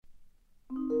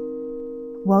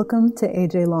Welcome to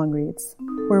AJ Long Reads,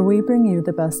 where we bring you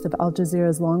the best of Al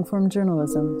Jazeera's long-form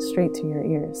journalism straight to your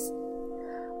ears.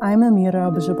 I'm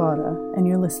Amira Abujabara, and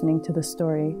you're listening to The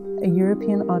Story, a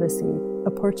European Odyssey,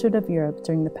 a portrait of Europe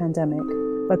during the pandemic,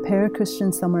 by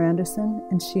para-Christian Summer Anderson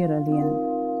and Shira Lien.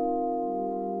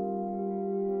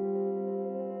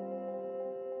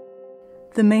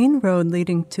 The main road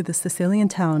leading to the Sicilian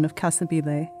town of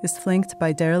Casabile is flanked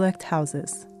by derelict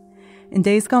houses. In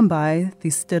days gone by,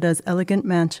 these stood as elegant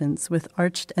mansions with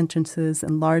arched entrances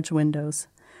and large windows,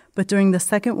 but during the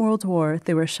Second World War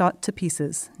they were shot to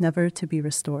pieces, never to be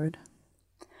restored.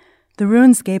 The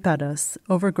ruins gape at us,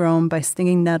 overgrown by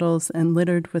stinging nettles and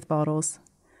littered with bottles.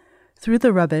 Through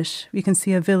the rubbish, we can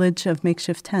see a village of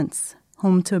makeshift tents,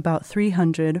 home to about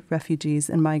 300 refugees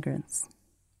and migrants.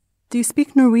 "Do you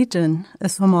speak Norwegian?" A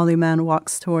Somali man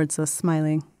walks towards us,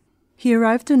 smiling. He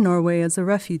arrived in Norway as a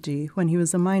refugee when he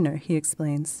was a minor, he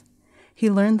explains.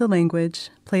 He learned the language,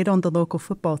 played on the local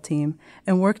football team,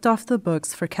 and worked off the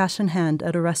books for cash in hand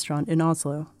at a restaurant in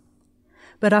Oslo.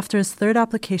 But after his third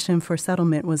application for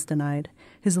settlement was denied,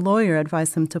 his lawyer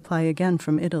advised him to apply again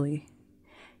from Italy.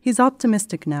 He's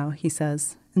optimistic now, he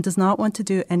says, and does not want to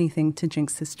do anything to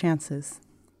jinx his chances.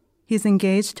 He's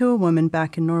engaged to a woman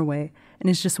back in Norway and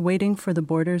is just waiting for the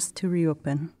borders to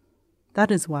reopen. That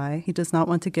is why he does not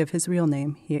want to give his real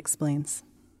name, he explains.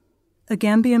 A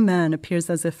Gambian man appears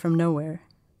as if from nowhere.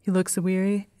 He looks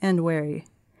weary and wary.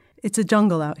 "It's a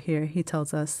jungle out here," he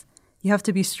tells us. "You have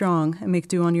to be strong and make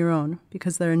do on your own,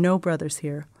 because there are no brothers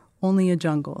here, only a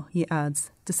jungle," he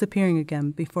adds, disappearing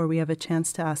again before we have a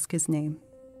chance to ask his name.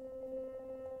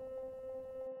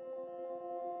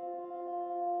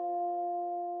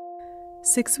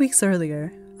 "6 weeks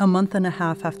earlier, a month and a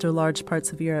half after large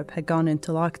parts of Europe had gone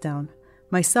into lockdown,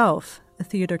 myself, a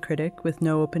theater critic with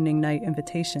no opening night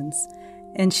invitations,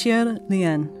 and Shira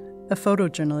Lien, a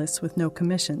photojournalist with no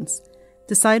commissions,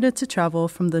 decided to travel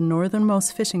from the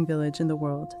northernmost fishing village in the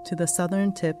world to the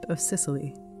southern tip of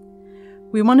Sicily.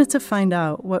 We wanted to find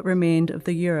out what remained of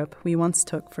the Europe we once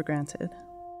took for granted.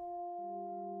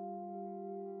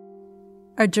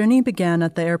 Our journey began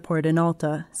at the airport in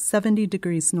Alta, 70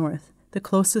 degrees north, the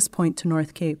closest point to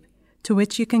North Cape, to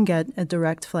which you can get a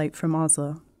direct flight from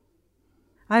Oslo.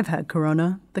 "I've had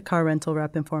corona," the car rental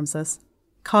rep informs us.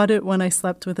 "Caught it when I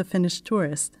slept with a Finnish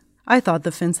tourist. I thought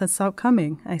the Finns had stopped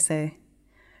coming," I say.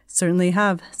 "Certainly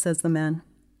have," says the man.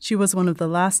 "She was one of the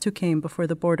last who came before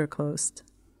the border closed."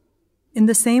 In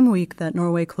the same week that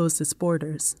Norway closed its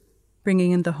borders,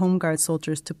 bringing in the Home Guard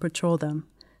soldiers to patrol them,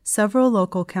 several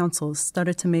local councils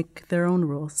started to make their own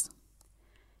rules.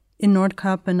 In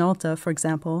Nordkapp and Alta, for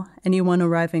example, anyone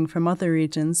arriving from other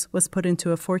regions was put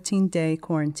into a 14-day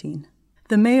quarantine.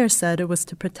 The mayor said it was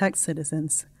to protect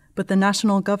citizens, but the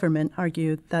national government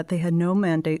argued that they had no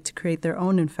mandate to create their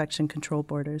own infection control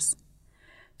borders.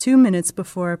 2 minutes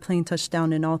before our plane touched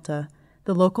down in Alta,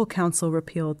 the local council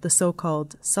repealed the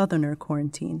so-called Southerner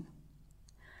quarantine.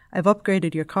 "I've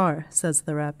upgraded your car," says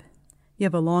the rep. "You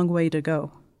have a long way to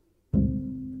go."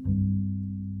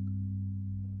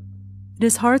 It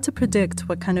is hard to predict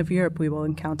what kind of Europe we will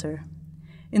encounter.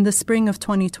 In the spring of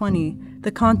 2020,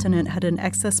 the continent had an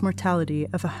excess mortality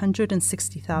of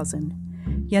 160,000,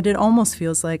 yet it almost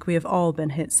feels like we have all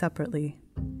been hit separately.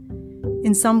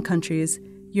 In some countries,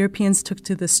 Europeans took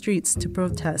to the streets to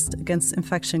protest against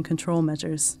infection control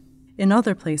measures. In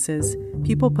other places,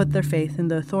 people put their faith in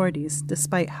the authorities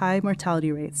despite high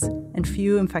mortality rates and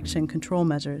few infection control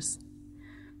measures.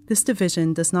 This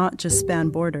division does not just span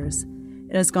borders.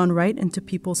 It has gone right into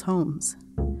people's homes.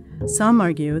 Some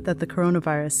argue that the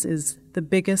coronavirus is the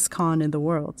biggest con in the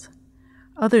world.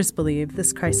 Others believe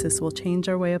this crisis will change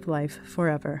our way of life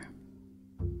forever.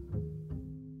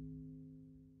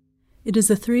 It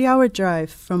is a 3-hour drive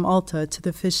from Alta to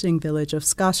the fishing village of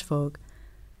Skarsvåg.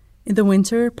 In the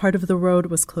winter, part of the road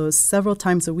was closed several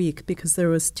times a week because there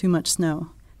was too much snow,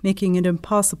 making it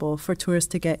impossible for tourists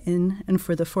to get in and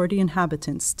for the 40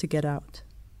 inhabitants to get out.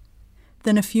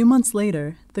 Then a few months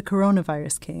later, the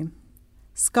coronavirus came.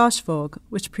 Skarsvåg,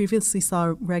 which previously saw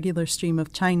a regular stream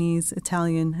of Chinese,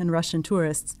 Italian, and Russian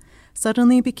tourists,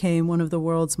 suddenly became one of the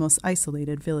world's most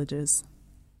isolated villages.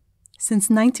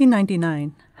 Since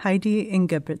 1999, Heidi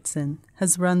Ingebrigtsen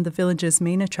has run the village's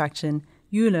main attraction,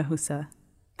 Julehuset,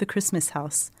 the Christmas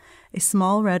house, a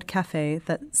small red cafe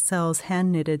that sells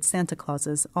hand-knitted Santa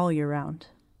Clauses all year round.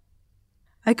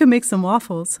 "I could make some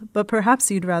waffles, but perhaps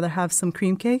you'd rather have some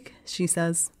cream cake," she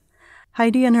says.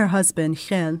 Heidi and her husband,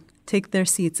 Kjell, take their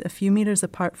seats a few meters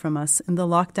apart from us in the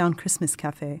lockdown Christmas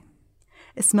cafe.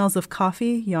 It smells of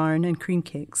coffee, yarn, and cream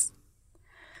cakes.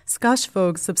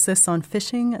 Skarsvåg subsists on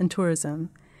fishing and tourism,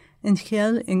 and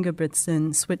Kjell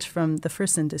Ingebrigtsen switched from the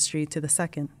first industry to the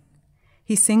second.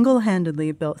 He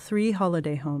single-handedly built 3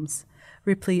 holiday homes,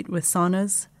 replete with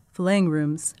saunas, filleting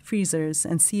rooms, freezers,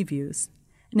 and sea views.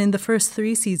 And in the first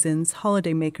 3 seasons,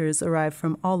 holiday makers arrived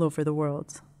from all over the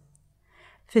world.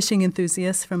 Fishing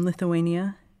enthusiasts from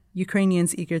Lithuania,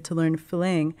 Ukrainians eager to learn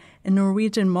filleting, and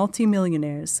Norwegian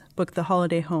multimillionaires booked the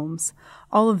holiday homes,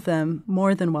 all of them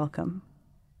more than welcome,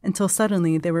 until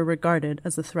suddenly they were regarded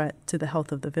as a threat to the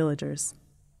health of the villagers.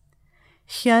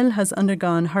 Kjell has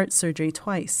undergone heart surgery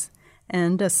twice,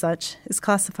 and, as such, is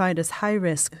classified as high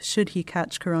risk should he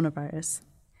catch coronavirus.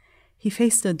 He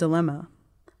faced a dilemma.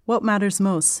 What matters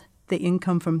most, the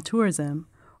income from tourism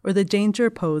or the danger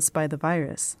posed by the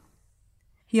virus?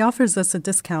 He offers us a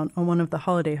discount on one of the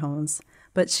holiday homes,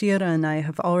 but Shiera and I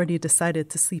have already decided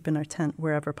to sleep in our tent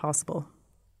wherever possible.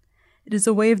 It is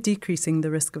a way of decreasing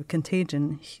the risk of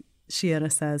contagion,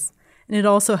 Shiera says, and it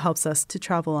also helps us to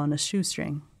travel on a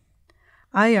shoestring.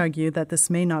 I argue that this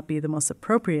may not be the most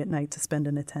appropriate night to spend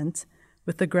in a tent,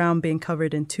 with the ground being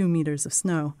covered in 2 meters of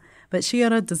snow, but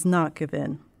Shiera does not give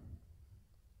in.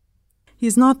 He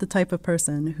is not the type of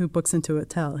person who books into a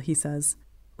hotel, he says.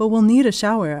 But we'll need a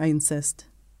shower, I insist.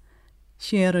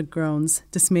 Shiera groans,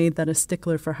 dismayed that a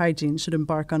stickler for hygiene should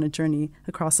embark on a journey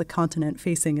across a continent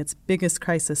facing its biggest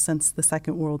crisis since the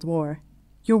Second World War.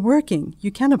 You're working.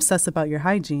 You can't obsess about your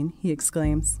hygiene, he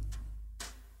exclaims.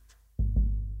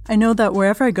 I know that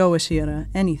wherever I go with Shiera,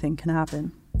 anything can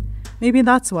happen. Maybe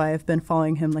that's why I've been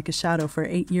following him like a shadow for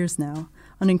 8 years now,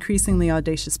 on increasingly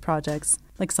audacious projects,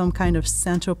 like some kind of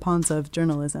Sancho Panza of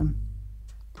journalism.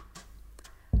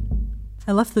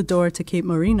 I left the door to Cape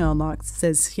Marina unlocked,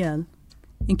 says Kjell,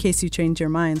 in case you change your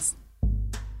minds.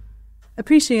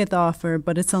 Appreciate the offer,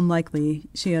 but it's unlikely,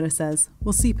 Shiera says.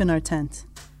 We'll sleep in our tent.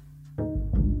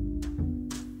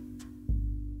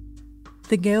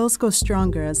 The gales go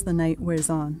stronger as the night wears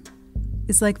on.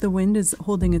 It's like the wind is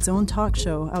holding its own talk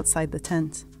show outside the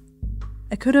tent.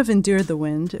 I could have endured the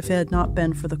wind if it had not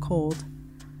been for the cold.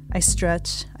 I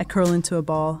stretch, I curl into a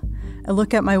ball, I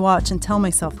look at my watch and tell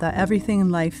myself that everything in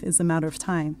life is a matter of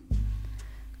time.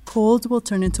 Cold will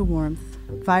turn into warmth,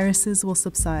 viruses will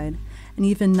subside, and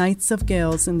even nights of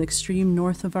gales in the extreme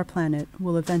north of our planet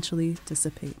will eventually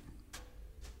dissipate.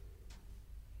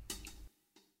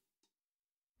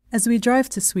 As we drive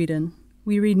to Sweden,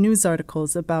 we read news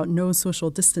articles about no social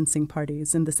distancing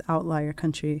parties in this outlier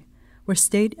country, where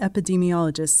state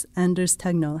epidemiologist Anders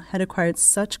Tegnell had acquired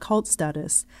such cult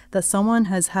status that someone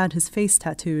has had his face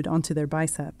tattooed onto their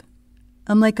bicep.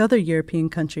 Unlike other European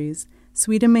countries,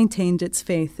 Sweden maintained its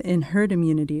faith in herd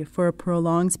immunity for a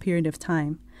prolonged period of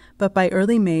time, but by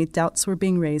early May, doubts were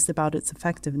being raised about its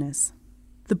effectiveness.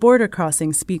 The border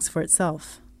crossing speaks for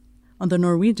itself. On the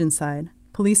Norwegian side,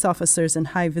 police officers in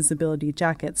high-visibility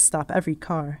jackets stop every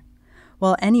car,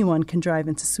 while anyone can drive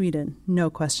into Sweden, no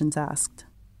questions asked.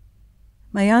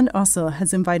 My aunt also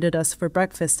has invited us for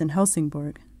breakfast in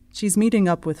Helsingborg. She's meeting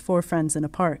up with 4 friends in a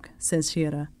park, says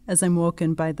Shiera, as I'm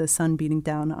woken by the sun beating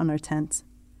down on our tent.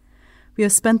 We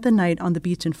have spent the night on the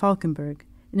beach in Falkenberg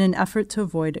in an effort to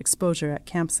avoid exposure at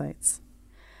campsites.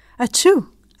 Achoo!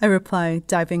 I reply,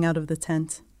 diving out of the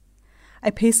tent.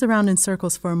 I pace around in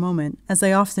circles for a moment, as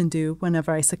I often do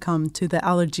whenever I succumb to the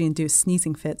allergy-induced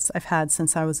sneezing fits I've had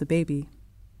since I was a baby.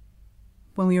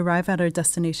 When we arrive at our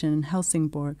destination in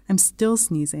Helsingborg, I'm still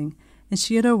sneezing, and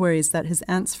Shiera worries that his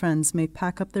aunt's friends may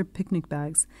pack up their picnic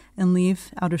bags and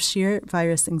leave out of sheer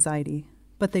virus anxiety,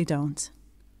 but they don't.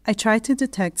 I try to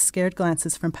detect scared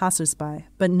glances from passers-by,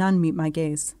 but none meet my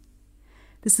gaze.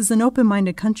 This is an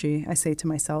open-minded country, I say to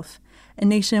myself, a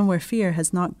nation where fear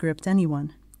has not gripped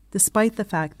anyone, despite the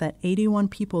fact that 81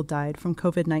 people died from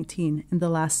COVID-19 in the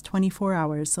last 24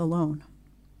 hours alone.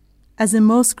 As in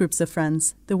most groups of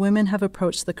friends, the women have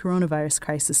approached the coronavirus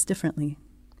crisis differently.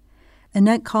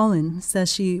 Annette Collin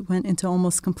says she went into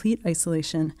almost complete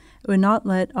isolation and would not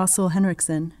let Aksel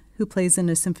Henriksen, who plays in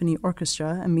a symphony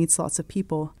orchestra and meets lots of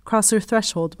people, cross her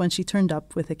threshold when she turned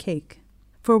up with a cake.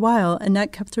 For a while,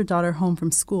 Annette kept her daughter home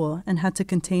from school and had to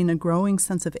contain a growing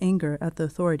sense of anger at the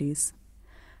authorities.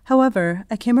 However,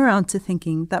 I came around to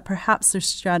thinking that perhaps their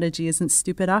strategy isn't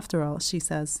stupid after all, she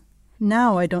says.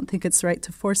 Now I don't think it's right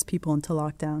to force people into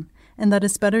lockdown, and that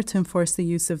it's better to enforce the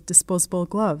use of disposable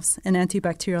gloves and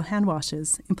antibacterial hand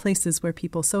washes in places where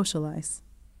people socialize.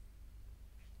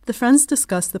 The friends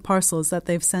discuss the parcels that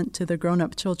they've sent to their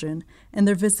grown-up children and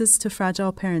their visits to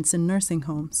fragile parents in nursing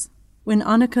homes. When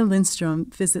Annika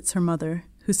Lindström visits her mother,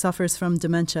 who suffers from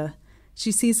dementia,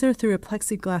 she sees her through a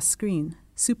plexiglass screen,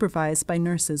 supervised by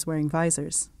nurses wearing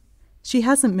visors. She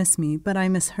hasn't missed me, but I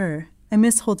miss her. I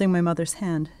miss holding my mother's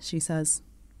hand, she says.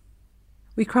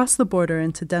 We cross the border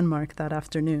into Denmark that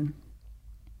afternoon.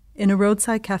 In a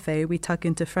roadside cafe, we tuck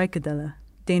into frikadelle,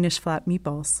 Danish flat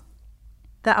meatballs.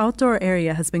 The outdoor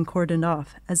area has been cordoned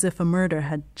off, as if a murder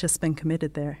had just been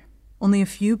committed there. Only a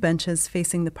few benches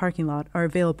facing the parking lot are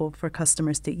available for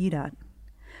customers to eat at.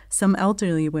 Some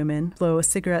elderly women blow a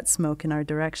cigarette smoke in our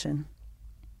direction.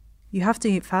 "You have to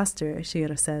eat faster,"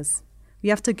 Shira says. "We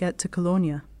have to get to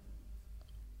Colonia."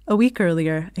 A week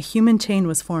earlier, a human chain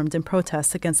was formed in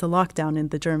protest against a lockdown in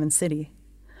the German city.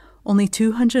 Only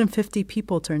 250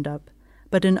 people turned up,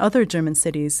 but in other German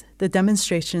cities, the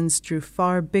demonstrations drew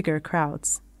far bigger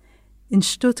crowds. In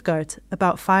Stuttgart,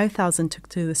 about 5,000 took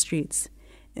to the streets.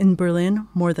 In Berlin,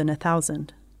 more than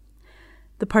 1,000.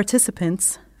 The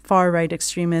participants, far-right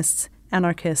extremists,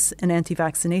 anarchists, and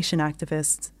anti-vaccination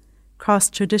activists,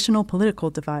 crossed traditional political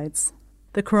divides.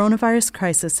 The coronavirus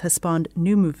crisis has spawned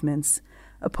new movements,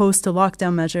 opposed to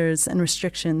lockdown measures and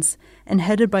restrictions, and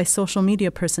headed by social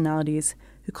media personalities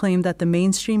who claim that the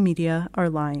mainstream media are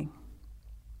lying.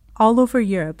 All over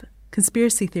Europe,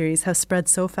 conspiracy theories have spread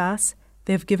so fast,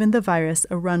 they have given the virus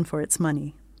a run for its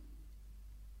money.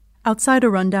 Outside a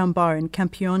rundown bar in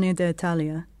Campione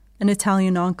d'Italia, an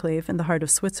Italian enclave in the heart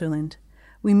of Switzerland,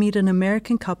 we meet an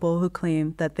American couple who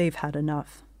claim that they've had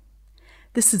enough.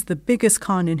 "This is the biggest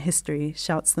con in history,"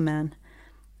 shouts the man.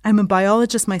 "I'm a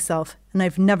biologist myself, and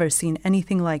I've never seen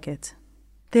anything like it."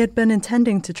 They had been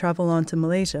intending to travel on to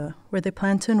Malaysia, where they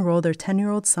planned to enroll their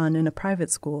 10-year-old son in a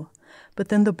private school, but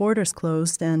then the borders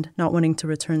closed and, not wanting to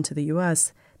return to the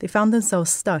U.S., they found themselves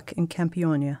stuck in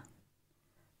Campione.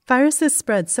 "Viruses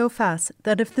spread so fast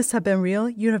that if this had been real,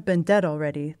 you'd have been dead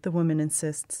already," the woman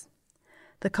insists.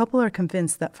 The couple are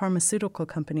convinced that pharmaceutical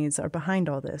companies are behind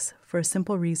all this for a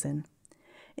simple reason.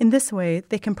 In this way,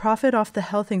 they can profit off the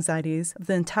health anxieties of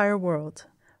the entire world.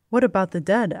 "What about the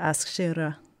dead?" asks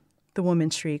Shira. The woman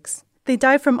shrieks. "They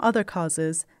die from other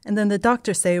causes, and then the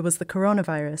doctors say it was the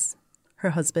coronavirus."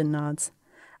 Her husband nods.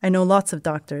 "I know lots of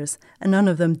doctors, and none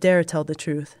of them dare tell the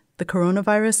truth. The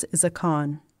coronavirus is a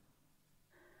con."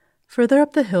 Further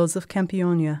up the hills of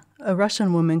Campione, a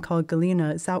Russian woman called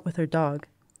Galina is out with her dog.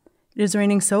 It is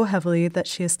raining so heavily that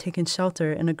she has taken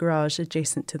shelter in a garage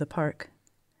adjacent to the park.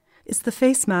 "It's the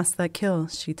face masks that kill,"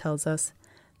 she tells us.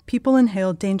 "People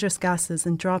inhale dangerous gases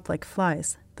and drop like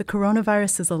flies. The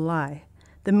coronavirus is a lie.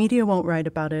 The media won't write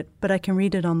about it, but I can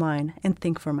read it online and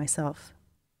think for myself."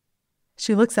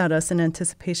 She looks at us in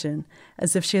anticipation,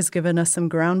 as if she has given us some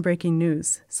groundbreaking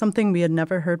news, something we had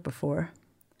never heard before.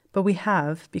 But we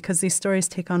have, because these stories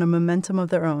take on a momentum of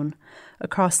their own,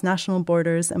 across national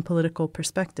borders and political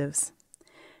perspectives.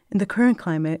 In the current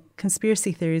climate,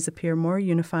 conspiracy theories appear more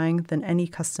unifying than any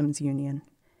customs union.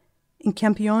 In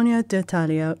Campione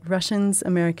d'Italia, Russians,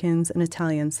 Americans, and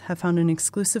Italians have found an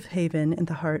exclusive haven in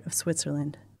the heart of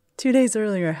Switzerland. 2 days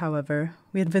earlier, however,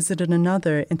 we had visited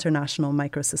another international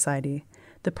microsociety,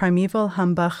 the primeval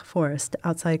Hambach forest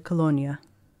outside Colonia.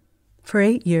 For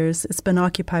 8 years, it's been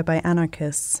occupied by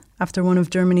anarchists after one of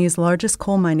Germany's largest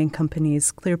coal mining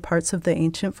companies cleared parts of the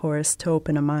ancient forest to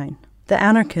open a mine. The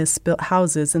anarchists built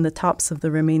houses in the tops of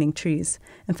the remaining trees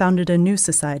and founded a new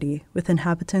society with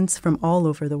inhabitants from all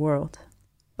over the world.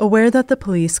 Aware that the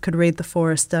police could raid the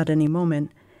forest at any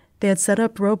moment, they had set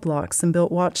up roadblocks and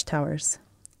built watchtowers.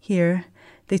 Here,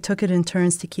 they took it in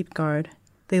turns to keep guard.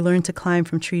 They learned to climb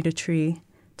from tree to tree,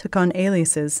 took on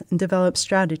aliases, and developed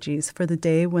strategies for the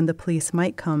day when the police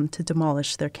might come to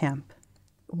demolish their camp.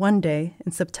 One day,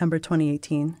 in September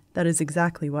 2018, that is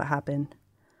exactly what happened.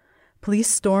 Police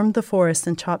stormed the forest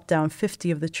and chopped down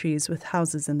 50 of the trees with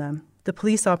houses in them. The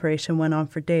police operation went on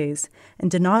for days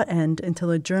and did not end until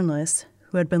a journalist,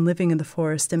 who had been living in the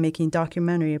forest and making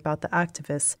documentary about the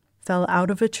activists, fell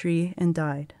out of a tree and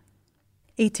died.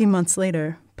 18 months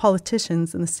later,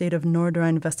 politicians in the state of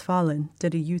Nordrhein-Westfalen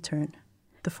did a U-turn.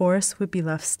 The forest would be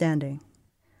left standing.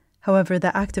 However, the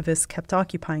activists kept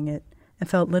occupying it and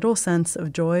felt little sense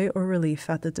of joy or relief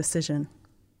at the decision.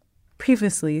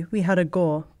 "Previously, we had a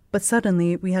goal, but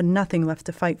suddenly we had nothing left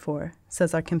to fight for,"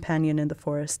 says our companion in the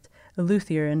forest, a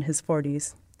luthier in his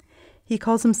 40s. He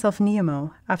calls himself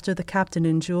Nemo, after the captain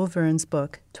in Jules Verne's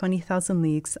book, 20,000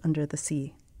 Leagues Under the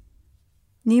Sea.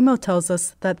 Nemo tells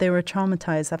us that they were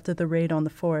traumatized after the raid on the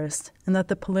forest and that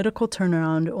the political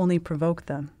turnaround only provoked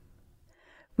them.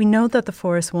 "We know that the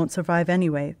forest won't survive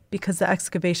anyway because the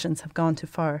excavations have gone too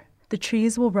far. The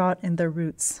trees will rot in their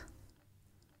roots."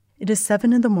 It is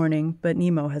 7 a.m, but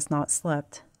Nemo has not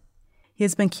slept. He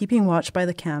has been keeping watch by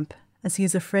the camp, as he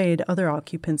is afraid other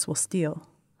occupants will steal.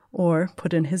 Or,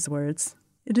 put in his words,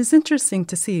 "It is interesting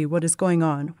to see what is going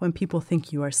on when people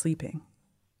think you are sleeping."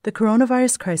 The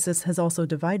coronavirus crisis has also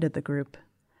divided the group.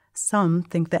 Some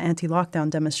think the anti-lockdown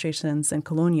demonstrations in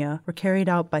Colonia were carried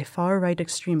out by far-right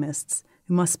extremists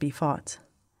who must be fought.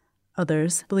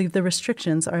 Others believe the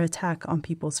restrictions are an attack on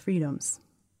people's freedoms.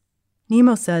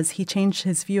 Nemo says he changed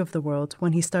his view of the world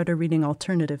when he started reading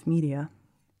alternative media.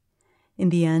 In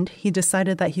the end, he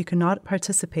decided that he could not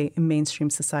participate in mainstream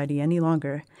society any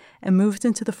longer and moved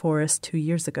into the forest 2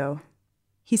 years ago.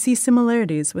 He sees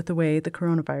similarities with the way the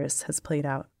coronavirus has played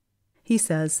out. He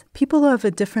says, people who have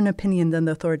a different opinion than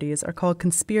the authorities are called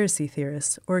conspiracy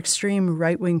theorists or extreme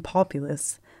right-wing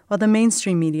populists, while the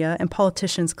mainstream media and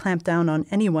politicians clamp down on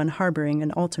anyone harboring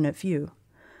an alternate view.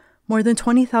 More than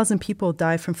 20,000 people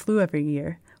die from flu every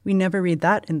year. We never read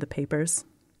that in the papers.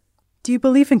 Do you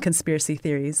believe in conspiracy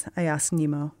theories? I ask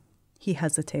Nemo. He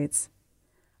hesitates.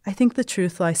 I think the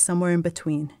truth lies somewhere in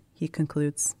between, he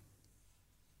concludes.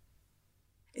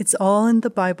 It's all in the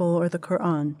Bible or the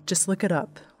Quran. Just look it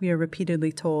up, we are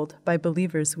repeatedly told by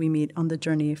believers we meet on the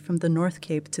journey from the North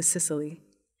Cape to Sicily.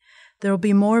 There will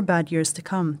be more bad years to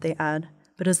come, they add,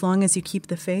 but as long as you keep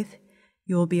the faith,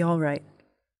 you will be all right.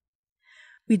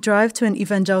 We drive to an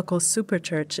evangelical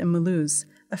superchurch in Mulhouse,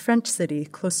 a French city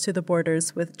close to the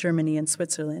borders with Germany and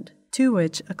Switzerland, to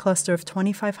which a cluster of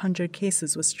 2,500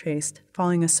 cases was traced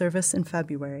following a service in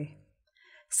February.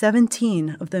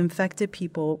 17 of the infected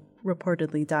people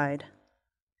reportedly died.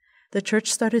 The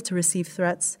church started to receive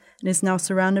threats and is now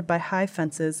surrounded by high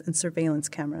fences and surveillance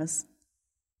cameras.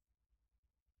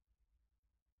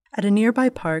 At a nearby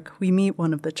park, we meet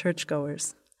one of the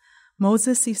churchgoers.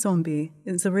 Moses Isombi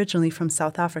is originally from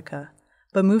South Africa,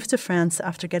 but moved to France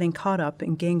after getting caught up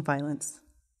in gang violence.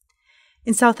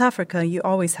 In South Africa, you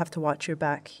always have to watch your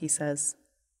back, he says.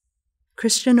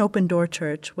 Christian Open Door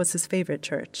Church was his favorite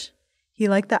church. He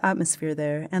liked the atmosphere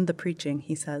there and the preaching,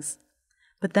 he says.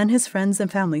 But then his friends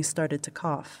and family started to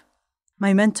cough.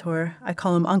 My mentor, I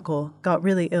call him Uncle, got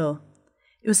really ill.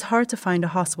 It was hard to find a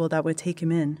hospital that would take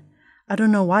him in. I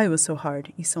don't know why it was so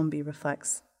hard, Isombi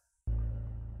reflects.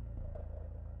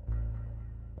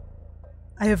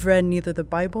 I have read neither the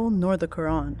Bible nor the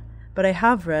Quran, but I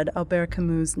have read Albert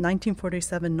Camus'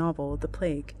 1947 novel, The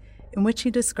Plague, in which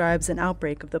he describes an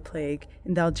outbreak of the plague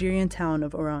in the Algerian town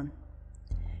of Oran.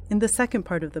 In the second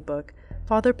part of the book,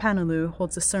 Father Panelou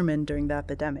holds a sermon during the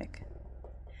epidemic.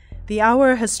 The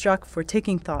hour has struck for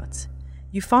taking thought.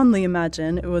 You fondly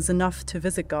imagine it was enough to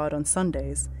visit God on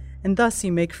Sundays, and thus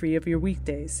you make free of your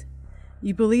weekdays.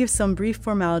 You believe some brief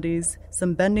formalities,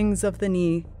 some bendings of the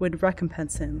knee would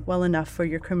recompense him well enough for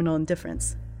your criminal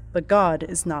indifference, but God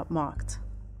is not mocked.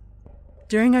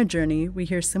 During our journey, we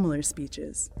hear similar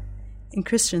speeches. In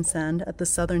Kristiansand, at the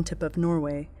southern tip of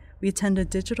Norway, we attend a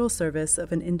digital service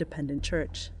of an independent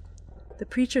church. The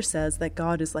preacher says that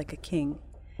God is like a king.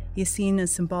 He is seen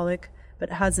as symbolic, but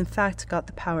has in fact got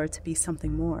the power to be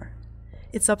something more.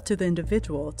 It's up to the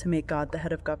individual to make God the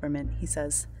head of government, he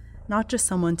says, not just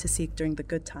someone to seek during the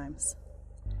good times.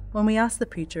 When we ask the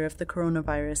preacher if the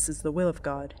coronavirus is the will of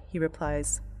God, he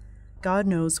replies, God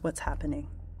knows what's happening.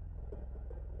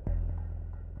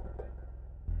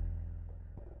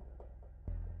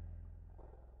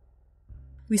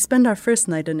 We spend our first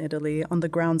night in Italy on the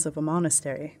grounds of a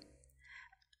monastery.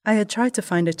 I had tried to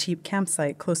find a cheap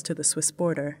campsite close to the Swiss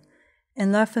border,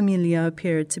 and La Famiglia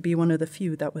appeared to be one of the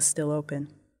few that was still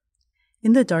open.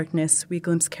 In the darkness, we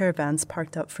glimpse caravans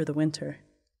parked up for the winter.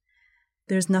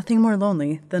 There's nothing more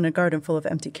lonely than a garden full of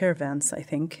empty caravans, I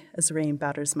think, as rain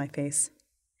batters my face.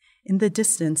 In the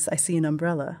distance, I see an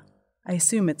umbrella. I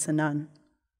assume it's a nun.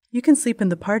 You can sleep in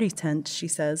the party tent, she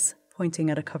says, pointing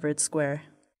at a covered square.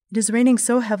 It is raining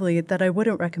so heavily that I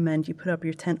wouldn't recommend you put up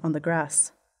your tent on the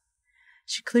grass.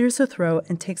 She clears her throat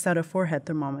and takes out a forehead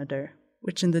thermometer,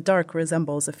 which in the dark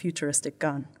resembles a futuristic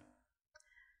gun.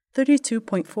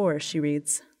 32.4, she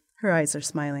reads. Her eyes are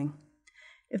smiling.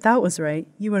 If that was right,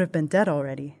 you would have been dead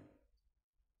already.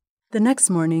 The next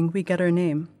morning, we get her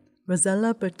name,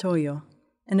 Rosella Bertoio,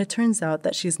 and it turns out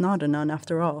that she's not a nun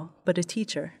after all, but a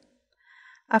teacher.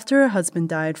 After her husband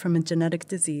died from a genetic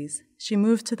disease, she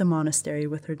moved to the monastery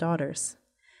with her daughters.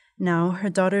 Now, her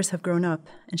daughters have grown up,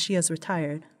 and she has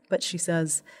retired, but she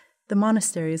says, the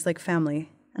monastery is like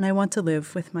family, and I want to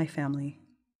live with my family.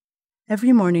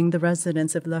 Every morning, the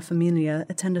residents of La Famiglia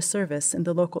attend a service in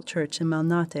the local church in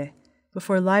Malnate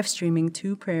before live-streaming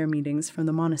 2 prayer meetings from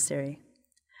the monastery.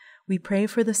 We pray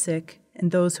for the sick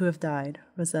and those who have died,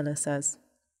 Rosella says.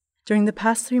 During the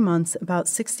past 3 months, about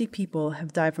 60 people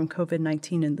have died from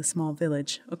COVID-19 in the small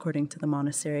village, according to the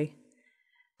monastery.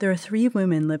 There are 3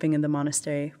 women living in the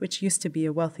monastery, which used to be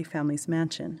a wealthy family's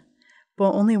mansion,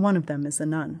 but only one of them is a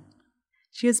nun.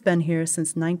 She has been here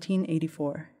since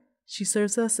 1984. She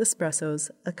serves us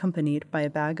espressos accompanied by a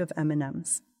bag of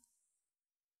M&Ms.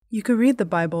 You could read the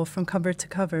Bible from cover to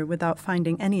cover without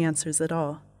finding any answers at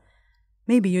all.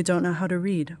 Maybe you don't know how to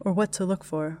read or what to look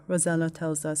for, Rosella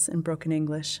tells us in broken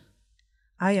English.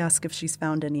 I ask if she's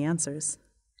found any answers.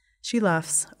 She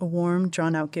laughs, a warm,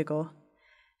 drawn-out giggle.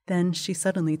 Then she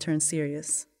suddenly turns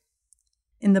serious.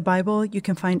 In the Bible, you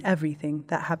can find everything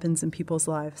that happens in people's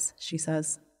lives, she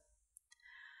says.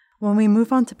 When we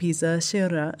move on to Pisa,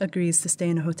 Shira agrees to stay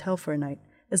in a hotel for a night,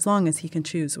 as long as he can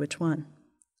choose which one.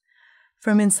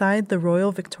 From inside the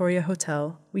Royal Victoria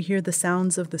Hotel, we hear the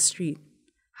sounds of the street,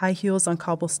 high heels on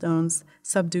cobblestones,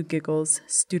 subdued giggles,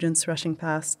 students rushing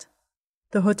past.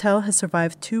 The hotel has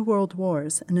survived 2 world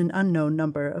wars and an unknown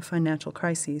number of financial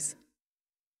crises.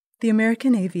 The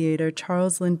American aviator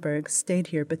Charles Lindbergh stayed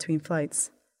here between flights,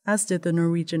 as did the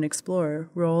Norwegian explorer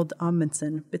Roald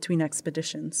Amundsen between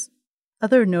expeditions.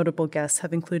 Other notable guests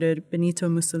have included Benito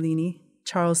Mussolini,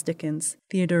 Charles Dickens,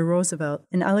 Theodore Roosevelt,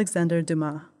 and Alexander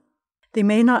Dumas. They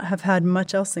may not have had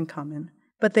much else in common,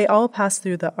 but they all passed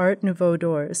through the Art Nouveau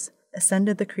doors,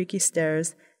 ascended the creaky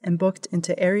stairs, and booked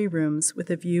into airy rooms with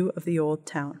a view of the old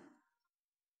town.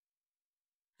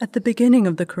 At the beginning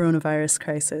of the coronavirus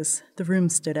crisis, the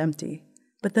rooms stood empty,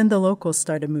 but then the locals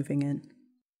started moving in.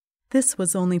 This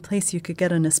was the only place you could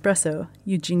get an espresso,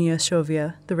 Eugenia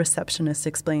Shovia, the receptionist,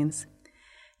 explains.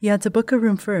 You had to book a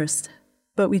room first,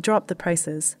 but we dropped the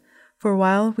prices. For a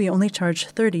while, we only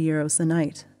charged 30 euros a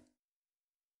night.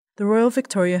 The Royal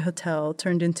Victoria Hotel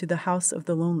turned into the house of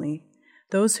the lonely,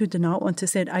 those who did not want to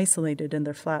sit isolated in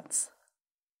their flats.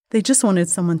 They just wanted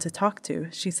someone to talk to,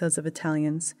 she says of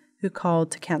Italians, who called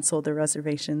to cancel their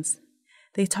reservations.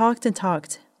 They talked and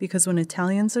talked, because when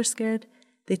Italians are scared,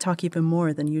 they talk even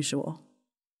more than usual.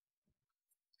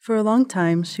 For a long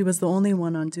time, she was the only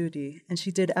one on duty, and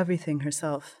she did everything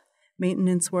herself.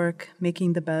 Maintenance work,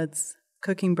 making the beds,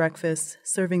 cooking breakfast,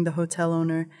 serving the hotel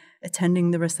owner, attending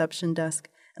the reception desk,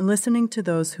 and listening to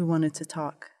those who wanted to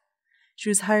talk. She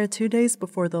was hired 2 days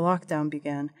before the lockdown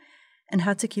began and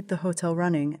had to keep the hotel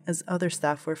running as other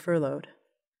staff were furloughed.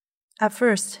 At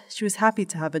first, she was happy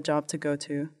to have a job to go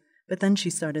to, but then she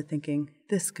started thinking,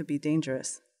 this could be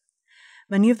dangerous.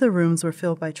 Many of the rooms were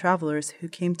filled by travelers who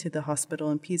came to the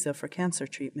hospital in Pisa for cancer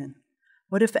treatment.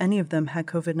 What if any of them had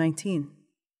COVID-19?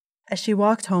 As she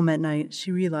walked home at night,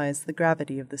 she realized the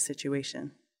gravity of the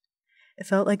situation. It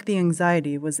felt like the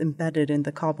anxiety was embedded in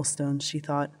the cobblestones, she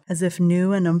thought, as if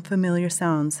new and unfamiliar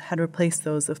sounds had replaced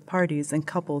those of parties and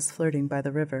couples flirting by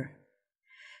the river.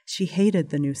 She hated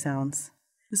the new sounds.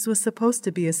 This was supposed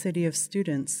to be a city of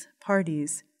students,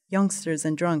 parties, youngsters,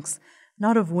 and drunks,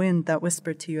 not of wind that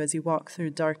whispered to you as you walk through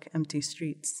dark, empty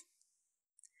streets.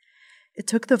 It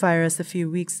took the virus a few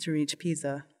weeks to reach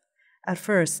Pisa. At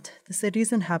first, the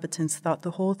city's inhabitants thought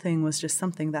the whole thing was just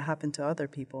something that happened to other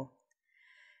people.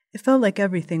 It felt like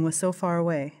everything was so far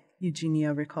away,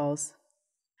 Eugenia recalls.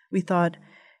 We thought,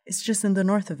 it's just in the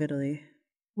north of Italy.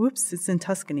 Whoops, it's in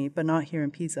Tuscany, but not here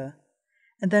in Pisa.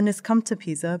 And then it's come to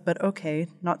Pisa, but okay,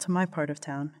 not to my part of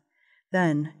town.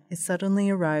 Then it suddenly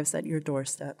arrives at your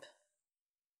doorstep.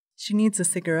 She needs a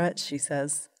cigarette, she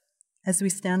says. As we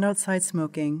stand outside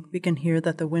smoking, we can hear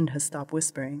that the wind has stopped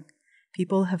whispering.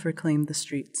 People have reclaimed the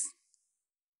streets.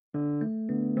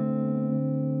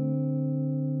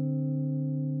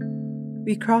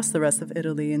 We crossed the rest of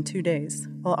Italy in 2 days,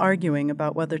 while arguing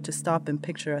about whether to stop in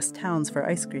picturesque towns for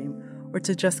ice cream or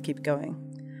to just keep going.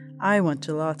 I want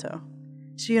gelato.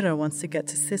 Shira wants to get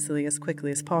to Sicily as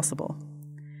quickly as possible.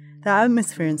 The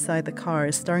atmosphere inside the car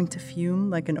is starting to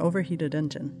fume like an overheated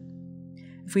engine.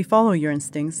 If we follow your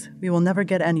instincts, we will never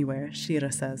get anywhere,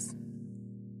 Shira says.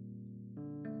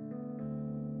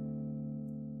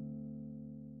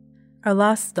 Our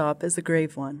last stop is a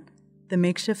grave one, the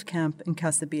makeshift camp in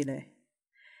Casabile.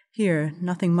 Here,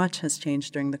 nothing much has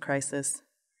changed during the crisis.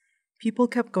 People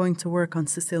kept going to work on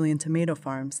Sicilian tomato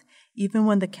farms, even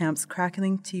when the camp's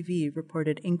crackling TV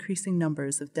reported increasing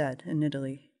numbers of dead in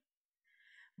Italy.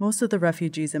 Most of the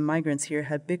refugees and migrants here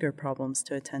had bigger problems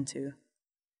to attend to.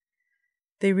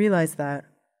 They realized that,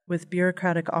 with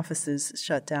bureaucratic offices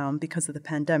shut down because of the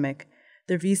pandemic,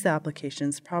 their visa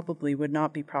applications probably would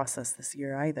not be processed this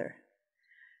year either.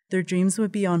 Their dreams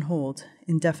would be on hold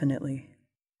indefinitely.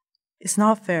 It's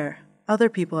not fair. Other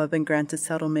people have been granted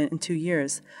settlement in 2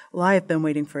 years, while I have been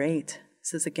waiting for 8,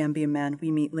 says a Gambian man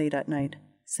we meet late at night,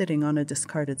 sitting on a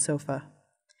discarded sofa.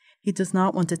 He does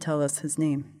not want to tell us his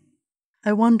name.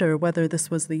 I wonder whether this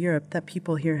was the Europe that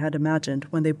people here had imagined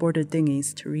when they boarded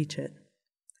dinghies to reach it.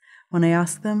 When I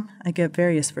ask them, I get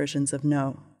various versions of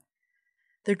no.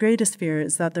 Their greatest fear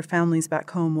is that their families back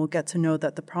home will get to know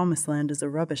that the promised land is a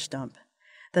rubbish dump,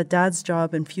 that Dad's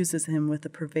job infuses him with a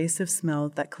pervasive smell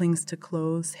that clings to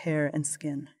clothes, hair, and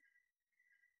skin.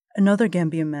 Another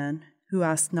Gambian man, who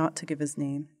asked not to give his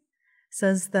name,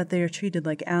 says that they are treated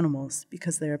like animals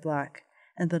because they are black,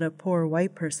 and that a poor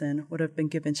white person would have been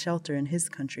given shelter in his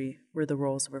country were the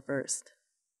roles reversed.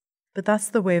 But that's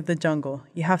the way of the jungle.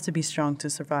 You have to be strong to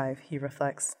survive, he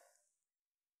reflects.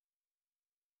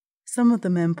 Some of the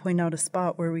men point out a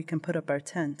spot where we can put up our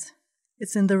tent.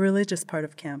 It's in the religious part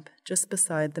of camp, just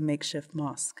beside the makeshift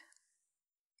mosque.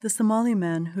 The Somali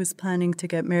man, who's planning to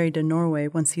get married in Norway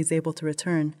once he's able to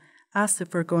return, asks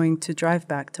if we're going to drive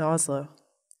back to Oslo.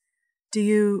 Do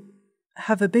you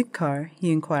have a big car?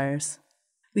 He inquires.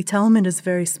 We tell him it is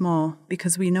very small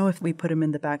because we know if we put him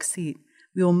in the back seat,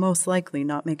 we will most likely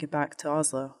not make it back to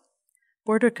Oslo.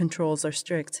 Border controls are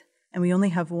strict, and we only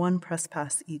have one press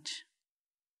pass each.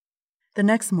 The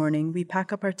next morning, we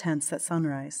pack up our tents at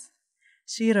sunrise.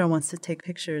 Shira wants to take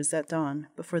pictures at dawn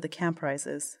before the camp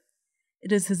rises.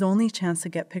 It is his only chance to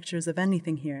get pictures of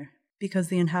anything here because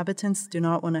the inhabitants do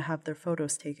not want to have their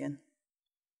photos taken.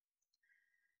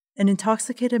 An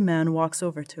intoxicated man walks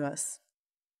over to us.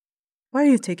 Why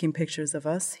are you taking pictures of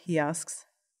us? He asks.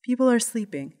 People are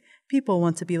sleeping. People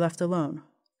want to be left alone.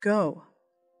 Go.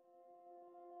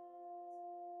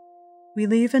 We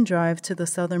leave and drive to the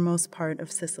southernmost part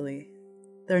of Sicily.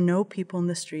 There are no people in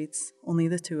the streets, only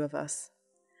the two of us.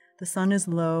 The sun is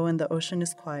low and the ocean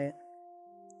is quiet.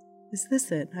 Is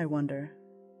this it, I wonder?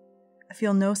 I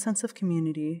feel no sense of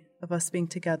community, of us being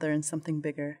together in something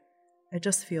bigger. I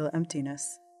just feel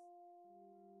emptiness.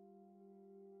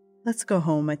 Let's go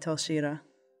home, I tell Shira.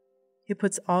 He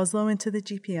puts Oslo into the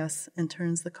GPS and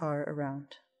turns the car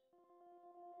around.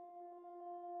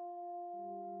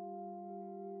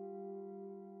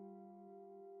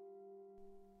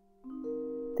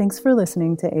 Thanks for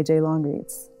listening to AJ Long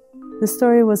Reads. This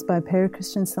story was by Per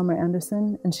Christian Selmer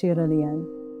Anderson and Shira Lien.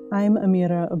 I'm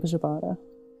Amira Abujabara.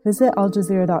 Visit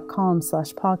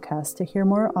aljazeera.com/podcast to hear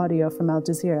more audio from Al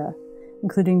Jazeera,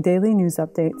 including daily news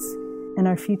updates and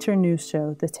our feature news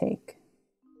show, The Take.